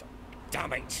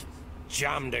 Damn it.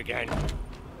 Jammed again.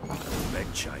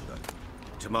 Bedchamber.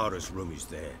 Tamara's room is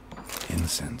there.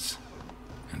 Incense.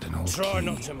 And an old Try key.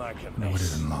 not to make a Know what it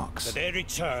mess. unlocks. At their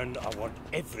return, I want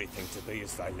everything to be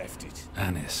as they left it.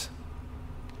 Anise.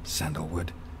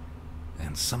 Sandalwood.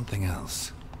 And something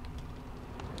else.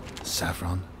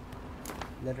 Saffron.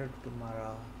 Letter to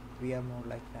Mara. We are more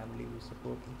like family. We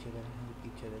support each other and help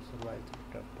each other survive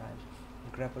through tough times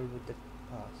and grapple with the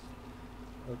past.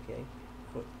 Okay.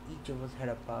 For each of us had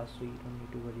a past, so you don't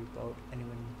need to worry about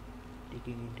anyone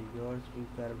digging into yours. We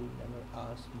probably never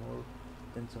asked more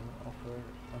than someone of her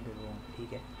on their own.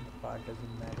 ठीक है, the part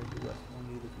doesn't matter to us,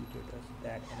 only the future does.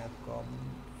 That and a common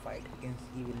fight against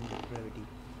evil and depravity,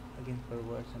 against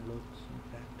perverse and loathsome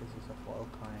practices of all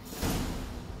kinds.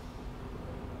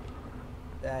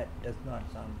 That does not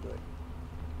sound good.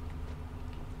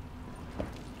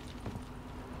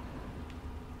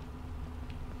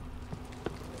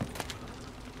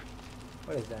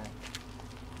 What is that?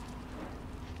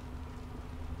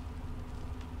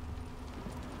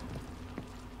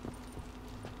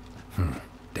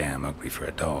 Damn ugly for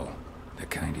a doll. The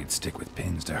kind you'd stick with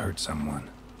pins to hurt someone.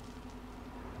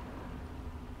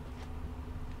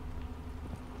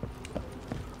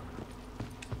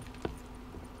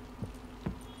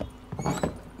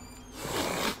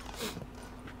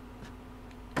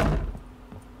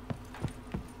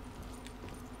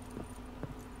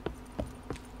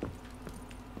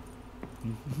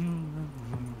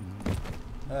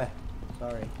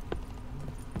 Sorry.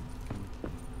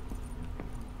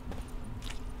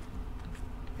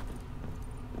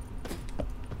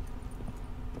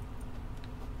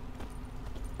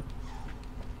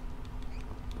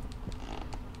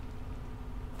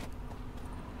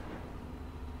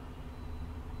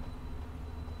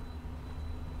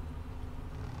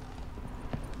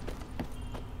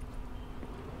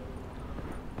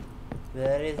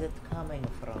 Where is it coming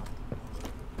from?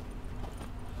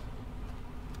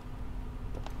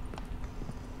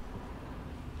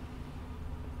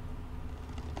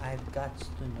 I've got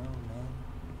to know, man.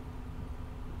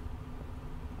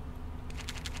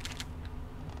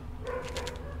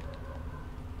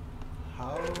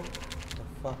 How the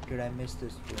fuck did I miss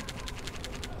this room?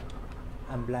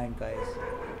 I'm blind, guys.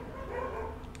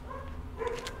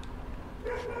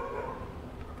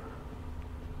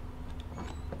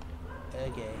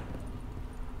 Okay.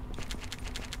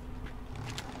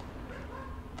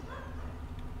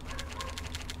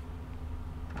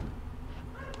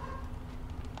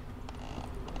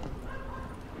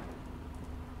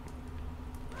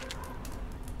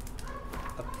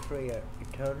 A prayer,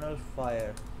 eternal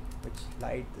fire, which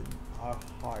light in our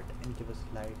heart and give us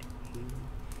light.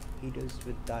 Heat us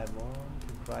with thy warmth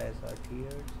to dry us our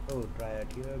tears. Oh, dry our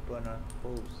tears, burn our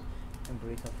foes.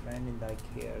 Embrace a friend in thy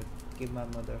care. Give my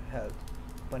mother health.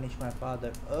 Punish my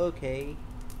father. Okay.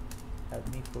 Help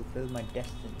me fulfill my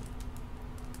destiny.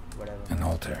 Whatever. An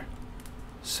altar.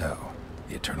 So,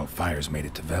 the eternal fires made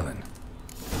it to Velen.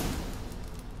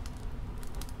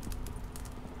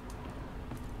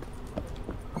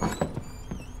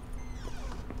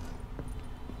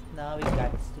 Now we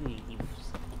got sleeves.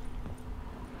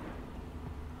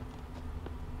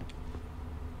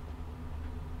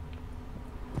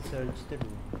 Search the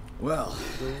room. Well,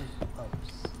 Goes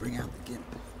ups. bring out the gimp.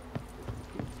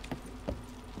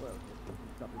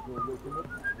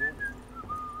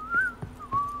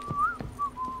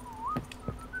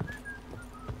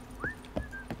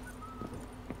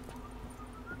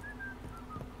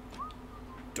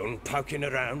 Done poking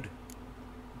around?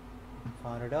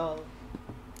 Found it all.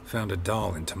 Found a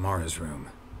doll in Tamara's room.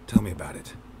 Tell me about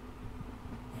it.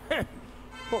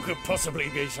 What could possibly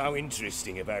be so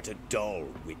interesting about a doll,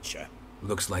 Witcher?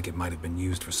 Looks like it might have been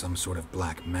used for some sort of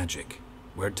black magic.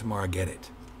 Where'd Tamara get it?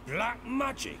 Black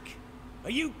magic? Are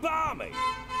you balmy?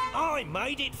 I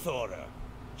made it for her.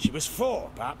 She was 4,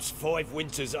 perhaps 5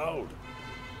 winters old.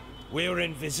 We were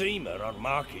in Vizima on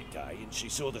market day and she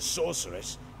saw the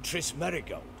sorceress, Triss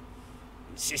Merigold.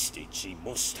 Insisted she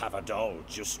must have a doll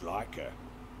just like her.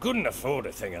 Couldn't afford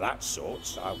a thing of that sort,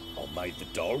 so I made the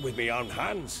doll with my own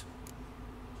hands.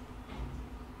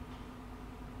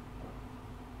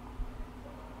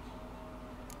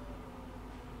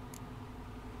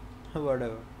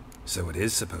 Whatever. So it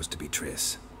is supposed to be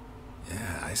Triss.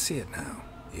 Yeah, I see it now.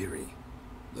 Eerie.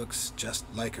 Looks just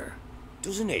like her.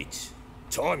 Doesn't it?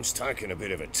 Time's taken a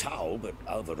bit of a toll, but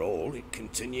overall it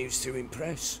continues to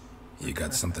impress. You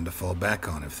got something to fall back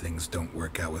on if things don't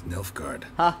work out with Nilfgaard.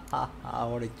 Ha ha ha,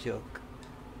 what a joke.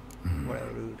 What a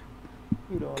rude.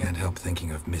 You don't Can't help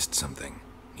thinking I've missed something.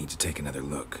 Need to take another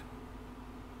look.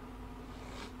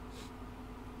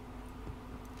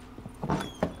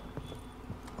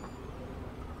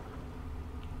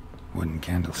 Wooden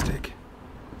candlestick.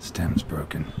 Stem's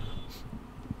broken.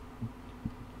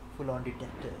 Full-on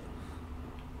detective.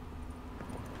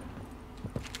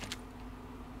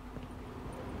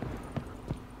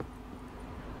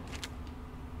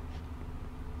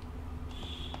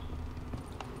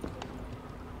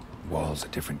 Wall's a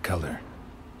different color.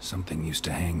 Something used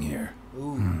to hang here.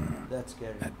 Ooh, that's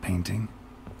scary. That painting?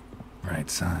 Right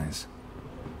size.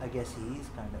 I guess he is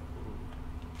kind of old.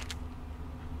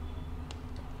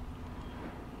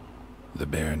 The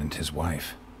Baron and his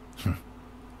wife.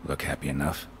 Look happy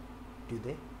enough? Do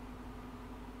they?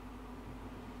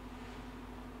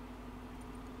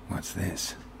 What's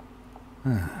this?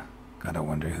 Huh. Gotta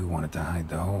wonder who wanted to hide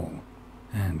the hole.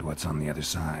 And what's on the other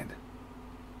side.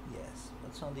 Yes,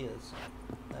 what's on the other side?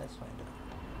 Let's find out.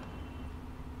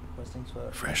 First things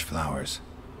first. Fresh flowers.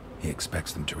 He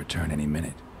expects them to return any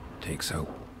minute. Takes hope.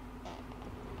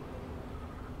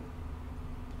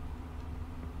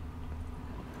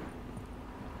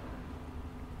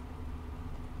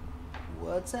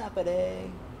 What's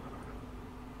happening?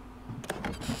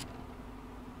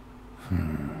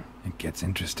 It gets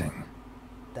interesting.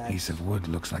 That Piece of wood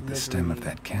looks like the stem of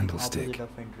that candlestick.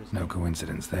 No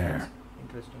coincidence there.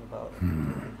 Interesting about it.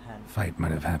 In hand. Fight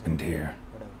might have happened here.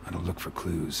 Whatever. I'll look for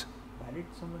clues. Why did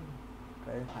someone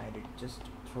try to hide it? Just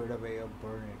throw it away or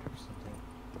burn it or something.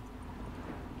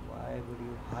 Why would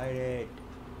you hide it?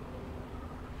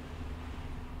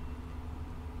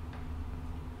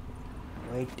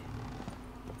 Wait.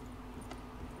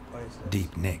 What is this?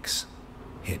 Deep nicks.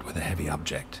 Hit with a heavy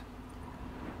object.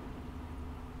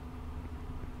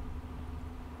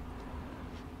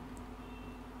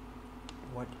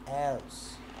 What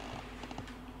else?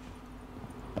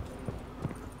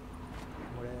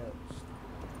 What else?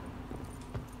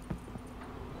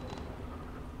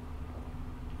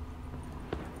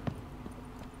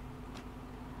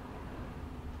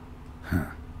 Huh.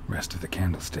 Rest of the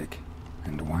candlestick.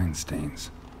 And wine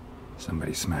stains.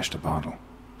 Somebody smashed a bottle.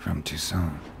 From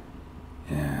Tucson.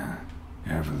 Yeah.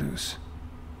 Erveloos.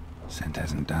 Scent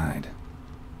hasn't died.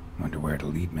 Wonder where it'll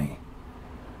lead me.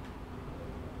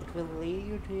 It will lead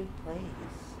you to your place.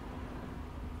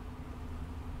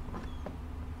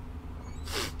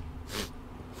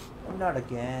 Not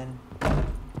again. I'm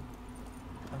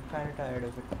kinda tired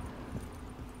of it.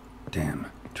 Damn.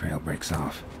 Trail breaks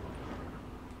off.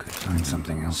 Could find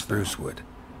something else. Spruce wood.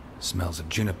 Smells of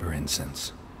juniper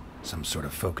incense. Some sort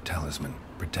of folk talisman.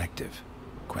 Protective.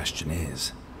 Question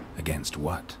is, against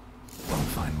what? Won't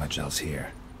find much else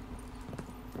here.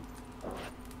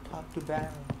 Talk to Baron.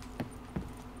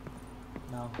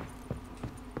 No.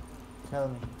 Tell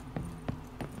me.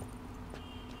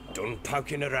 Done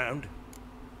poking around?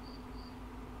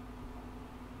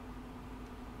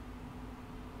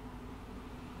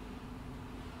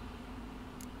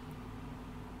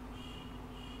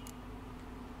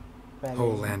 Baron,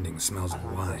 Whole landing smells I of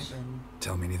have a wine. question.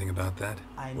 Tell me anything about that?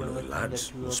 I One know of the a thing lads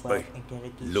or two must about be.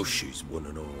 interrogation. Lushes, one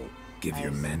and all. Give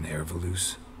your As- men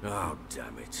Erveloos? Oh,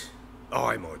 damn it.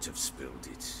 I might have spilled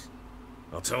it.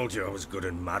 I told you I was good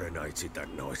and marinated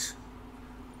that night.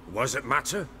 Was it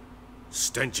matter?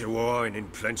 Stench of wine in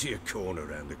plenty of corn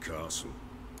around the castle.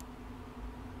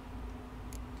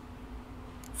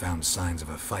 Found signs of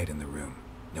a fight in the room.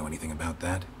 Know anything about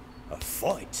that? A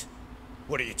fight?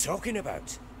 What are you talking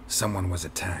about? Someone was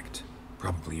attacked.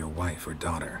 Probably your wife or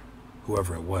daughter.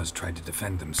 Whoever it was tried to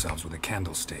defend themselves with a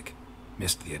candlestick.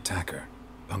 Missed the attacker.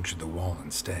 Punctured the wall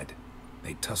instead.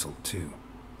 They tussled too.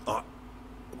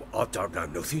 I don't know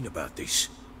nothing about this.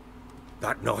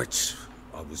 That night,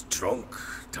 I was drunk.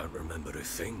 Don't remember a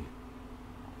thing.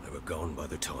 They were gone by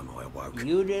the time I awoke.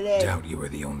 You did it. Doubt you were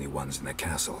the only ones in the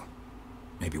castle.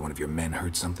 Maybe one of your men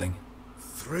heard something?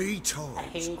 3 times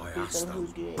hate I asked people who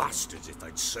those do. bastards if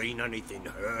they'd seen anything,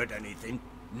 heard anything.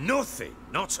 Nothing.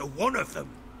 Not a one of them.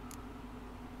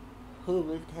 Who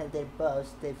will tell their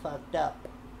boss they fucked up?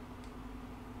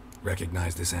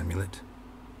 Recognize this amulet?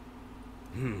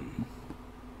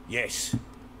 Yes.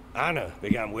 Anna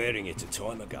began wearing it a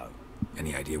time ago.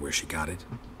 Any idea where she got it?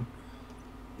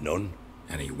 None.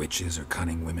 Any witches or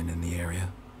cunning women in the area?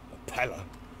 A Pella.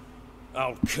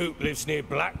 Old Coop lives near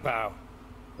Blackbow.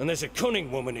 And there's a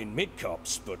cunning woman in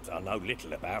Midcopse, but I know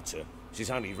little about her. She's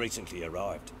only recently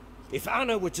arrived. If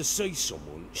Anna were to see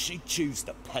someone, she'd choose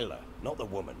the Pella, not the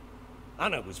woman.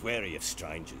 Anna was wary of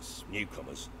strangers,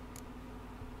 newcomers.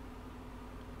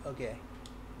 Okay.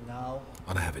 Now.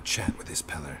 Ought to have a chat with this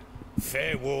Peller.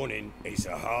 Fair warning, he's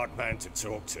a hard man to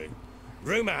talk to.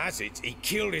 Rumour has it he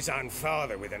killed his own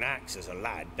father with an axe as a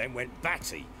lad, then went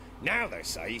batty. Now they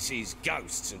say he sees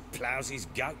ghosts and ploughs his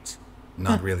goat.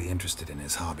 Not really interested in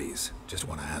his hobbies. Just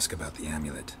want to ask about the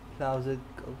amulet. Ploughs a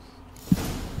ghost.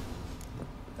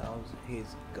 Ploughs his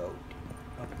goat.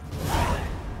 Okay.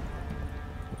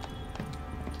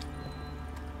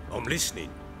 I'm listening.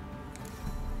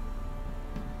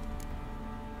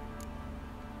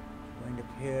 Went up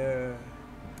here.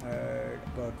 Heard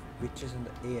about witches in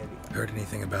the area. Heard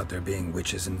anything about there being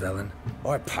witches in Velen?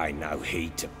 I pay no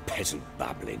heed to peasant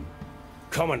babbling.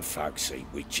 Common folk see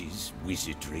witches,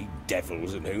 wizardry,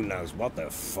 devils, and who knows what the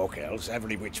fuck else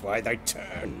every which way they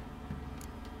turn.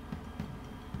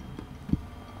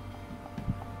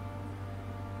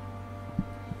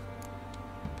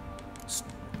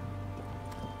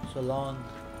 so long.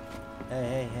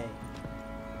 Hey.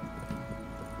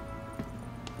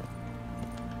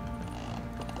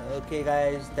 Okay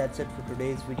guys, that's it for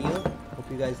today's video. Hope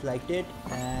you guys liked it,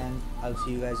 and I'll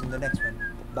see you guys in the next one.